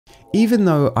Even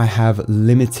though I have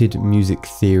limited music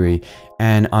theory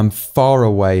and I'm far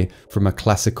away from a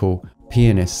classical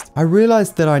pianist, I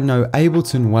realized that I know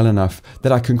Ableton well enough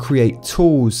that I can create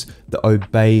tools that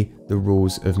obey the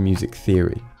rules of music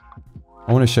theory.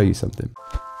 I want to show you something.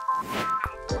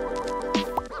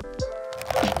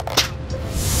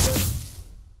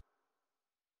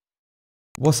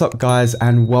 What's up guys,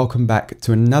 and welcome back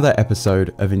to another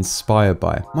episode of Inspired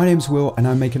By. My name's Will and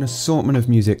I make an assortment of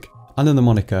music under the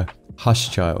moniker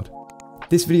Hush Child.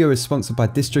 This video is sponsored by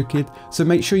DistroKid, so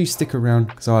make sure you stick around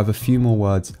because I'll have a few more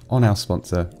words on our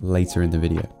sponsor later in the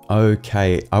video.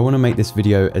 Okay, I want to make this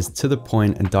video as to the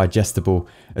point and digestible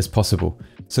as possible.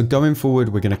 So going forward,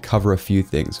 we're going to cover a few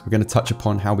things. We're going to touch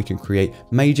upon how we can create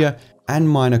major and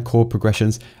minor chord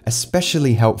progressions,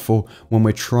 especially helpful when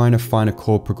we're trying to find a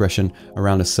chord progression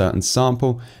around a certain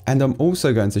sample. And I'm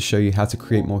also going to show you how to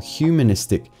create more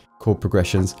humanistic chord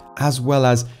progressions, as well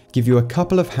as give you a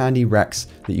couple of handy racks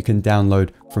that you can download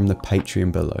from the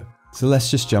Patreon below. So let's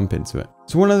just jump into it.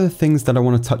 So one of the things that I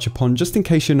want to touch upon, just in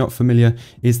case you're not familiar,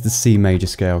 is the C major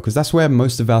scale, because that's where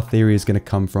most of our theory is going to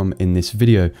come from in this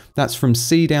video. That's from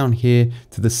C down here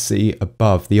to the C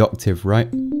above, the octave,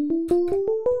 right?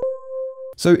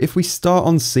 So if we start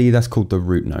on C, that's called the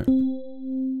root note.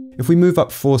 If we move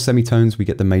up 4 semitones, we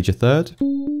get the major third.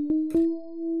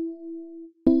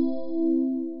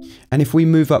 And if we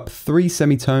move up 3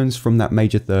 semitones from that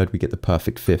major third, we get the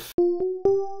perfect fifth.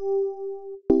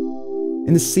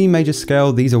 In the C major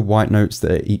scale, these are white notes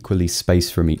that are equally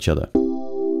spaced from each other.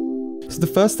 So the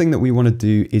first thing that we want to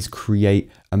do is create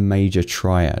a major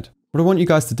triad. What I want you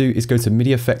guys to do is go to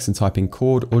MIDI effects and type in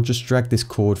chord, or just drag this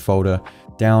chord folder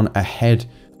down ahead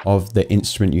of the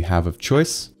instrument you have of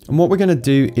choice. And what we're going to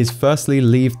do is firstly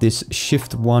leave this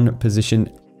shift 1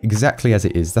 position exactly as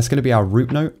it is. That's going to be our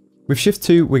root note. With shift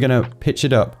 2, we're going to pitch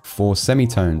it up 4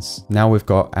 semitones. Now we've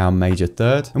got our major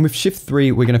third. And with shift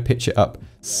 3, we're going to pitch it up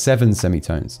 7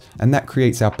 semitones. And that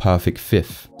creates our perfect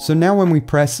fifth. So now when we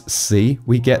press C,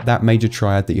 we get that major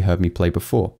triad that you heard me play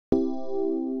before.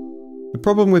 The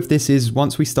problem with this is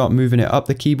once we start moving it up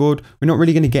the keyboard, we're not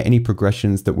really going to get any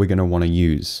progressions that we're going to want to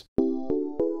use.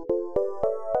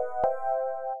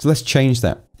 So let's change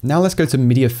that. Now let's go to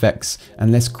MIDI effects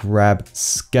and let's grab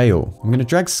scale. I'm going to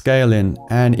drag scale in,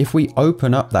 and if we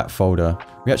open up that folder,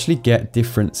 we actually get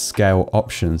different scale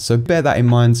options. So bear that in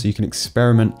mind so you can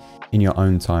experiment in your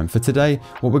own time. For today,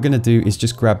 what we're going to do is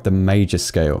just grab the major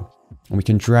scale and we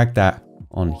can drag that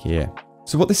on here.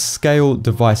 So what this scale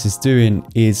device is doing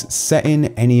is setting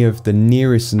any of the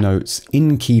nearest notes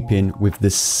in keeping with the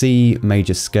C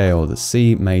major scale. The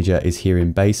C major is here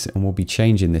in bass, and we'll be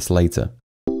changing this later.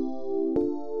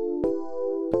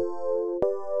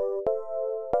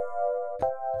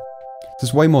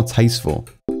 It's way more tasteful.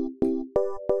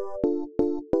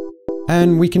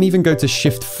 And we can even go to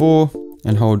shift 4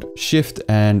 and hold shift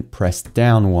and press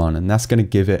down 1, and that's going to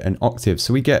give it an octave.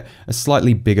 So we get a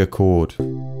slightly bigger chord.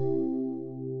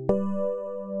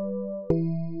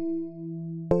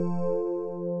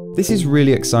 This is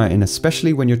really exciting,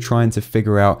 especially when you're trying to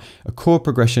figure out a chord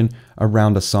progression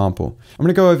around a sample. I'm going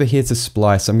to go over here to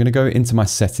splice. I'm going to go into my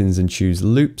settings and choose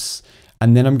loops.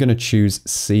 And then I'm going to choose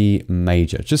C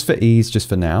major, just for ease, just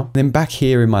for now. Then back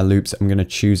here in my loops, I'm going to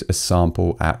choose a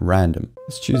sample at random.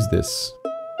 Let's choose this.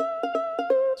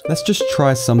 So let's just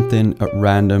try something at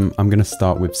random. I'm going to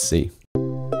start with C.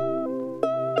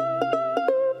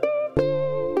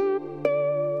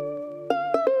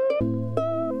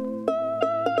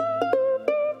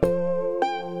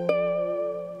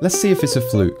 Let's see if it's a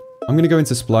flute. I'm going to go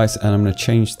into splice and I'm going to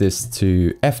change this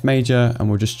to F major, and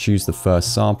we'll just choose the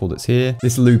first sample that's here.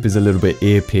 This loop is a little bit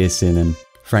ear piercing and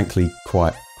frankly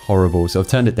quite horrible, so I've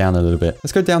turned it down a little bit.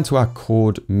 Let's go down to our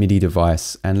chord MIDI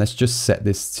device and let's just set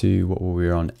this to what were we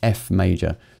on? F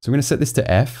major. So I'm going to set this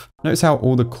to F. Notice how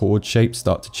all the chord shapes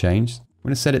start to change. I'm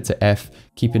going to set it to F,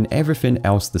 keeping everything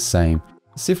else the same.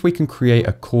 Let's see if we can create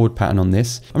a chord pattern on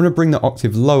this. I'm going to bring the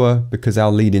octave lower because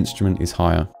our lead instrument is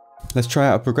higher. Let's try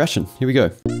out a progression. Here we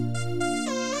go.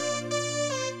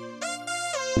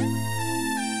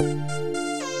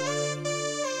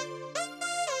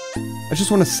 I just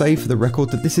want to say for the record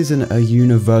that this isn't a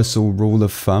universal rule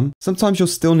of thumb. Sometimes you'll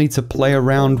still need to play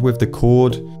around with the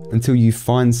chord until you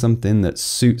find something that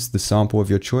suits the sample of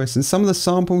your choice. And some of the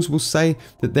samples will say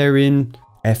that they're in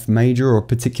F major or a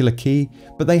particular key,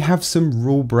 but they have some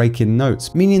rule breaking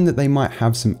notes, meaning that they might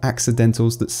have some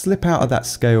accidentals that slip out of that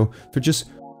scale for just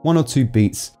 1 or 2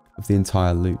 beats of the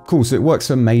entire loop. Cool, so it works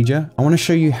for major. I want to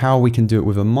show you how we can do it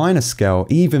with a minor scale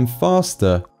even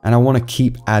faster, and I want to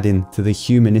keep adding to the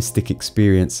humanistic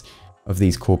experience of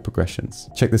these chord progressions.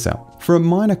 Check this out. For a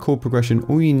minor chord progression,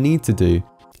 all you need to do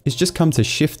is just come to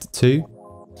Shift 2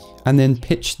 and then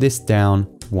pitch this down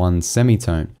 1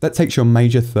 semitone. That takes your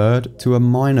major third to a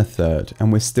minor third,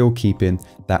 and we're still keeping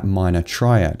that minor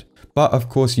triad. But of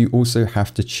course, you also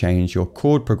have to change your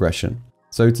chord progression.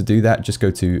 So to do that, just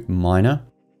go to minor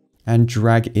and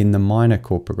drag in the minor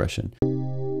chord progression.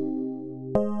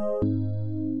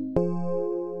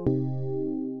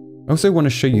 I also want to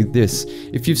show you this.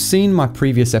 If you've seen my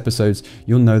previous episodes,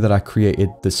 you'll know that I created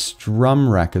the strum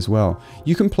rack as well.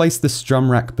 You can place the strum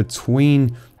rack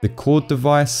between the chord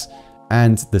device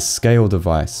and the scale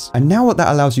device. And now what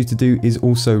that allows you to do is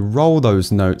also roll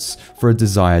those notes for a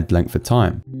desired length of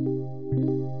time.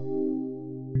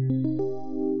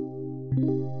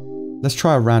 Let's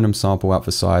try a random sample out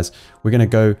for size. We're going to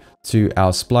go to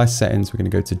our splice settings. We're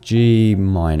going to go to G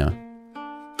minor.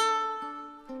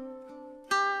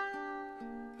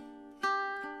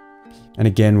 And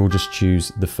again, we'll just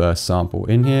choose the first sample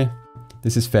in here.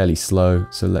 This is fairly slow,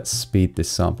 so let's speed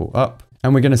this sample up.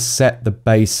 And we're going to set the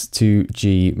bass to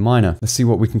G minor. Let's see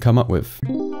what we can come up with.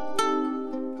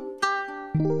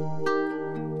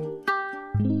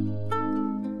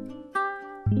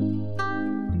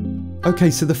 Okay,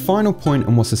 so the final point,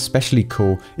 and what's especially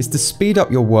cool, is to speed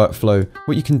up your workflow.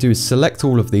 What you can do is select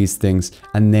all of these things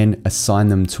and then assign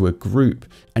them to a group.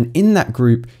 And in that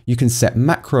group, you can set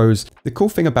macros. The cool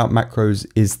thing about macros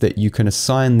is that you can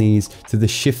assign these to the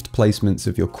shift placements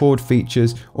of your chord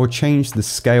features, or change the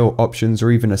scale options,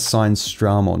 or even assign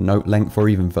strum or note length, or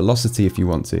even velocity if you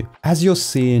want to, as you're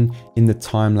seeing in the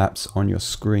time lapse on your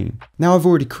screen. Now I've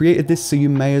already created this, so you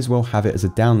may as well have it as a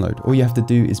download. All you have to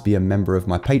do is be a member of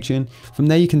my Patreon. From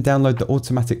there you can download the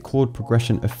automatic chord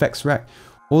progression effects rack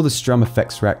or the strum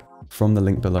effects rack from the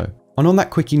link below. And on that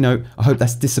quickie note, I hope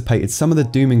that's dissipated some of the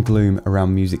doom and gloom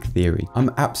around music theory.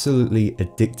 I'm absolutely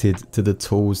addicted to the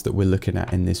tools that we're looking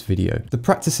at in this video. The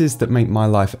practices that make my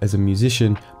life as a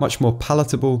musician much more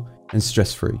palatable and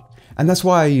stress-free. And that's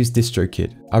why I use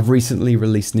DistroKid. I've recently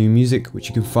released new music, which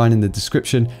you can find in the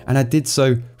description, and I did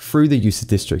so through the use of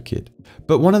DistroKid.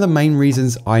 But one of the main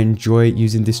reasons I enjoy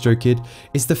using DistroKid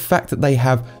is the fact that they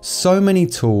have so many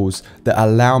tools that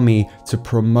allow me to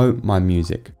promote my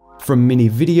music. From mini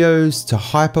videos to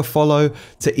hyperfollow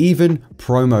to even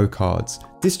promo cards.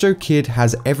 DistroKid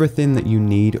has everything that you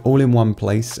need all in one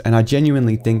place, and I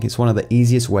genuinely think it's one of the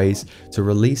easiest ways to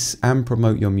release and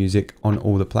promote your music on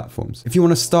all the platforms. If you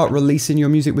want to start releasing your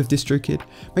music with DistroKid,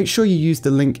 make sure you use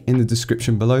the link in the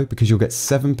description below, because you'll get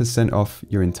 7% off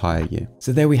your entire year.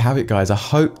 So there we have it, guys. I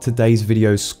hope today's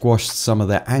video squashed some of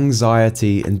the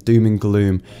anxiety and doom and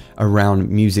gloom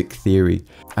around music theory.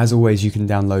 As always, you can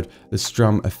download the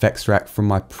strum effects rack from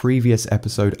my previous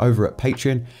episode over at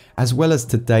Patreon, as well as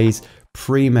today's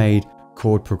pre-made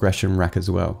chord progression rack as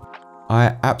well.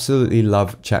 I absolutely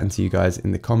love chatting to you guys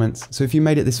in the comments, so if you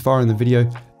made it this far in the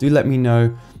video, do let me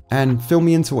know and fill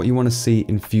me into what you want to see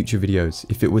in future videos.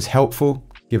 If it was helpful,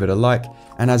 give it a like,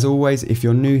 and as always, if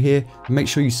you're new here, make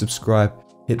sure you subscribe,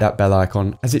 hit that bell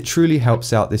icon, as it truly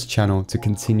helps out this channel to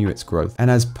continue its growth. And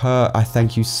as per, I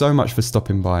thank you so much for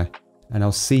stopping by, and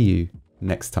I'll see you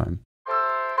next time.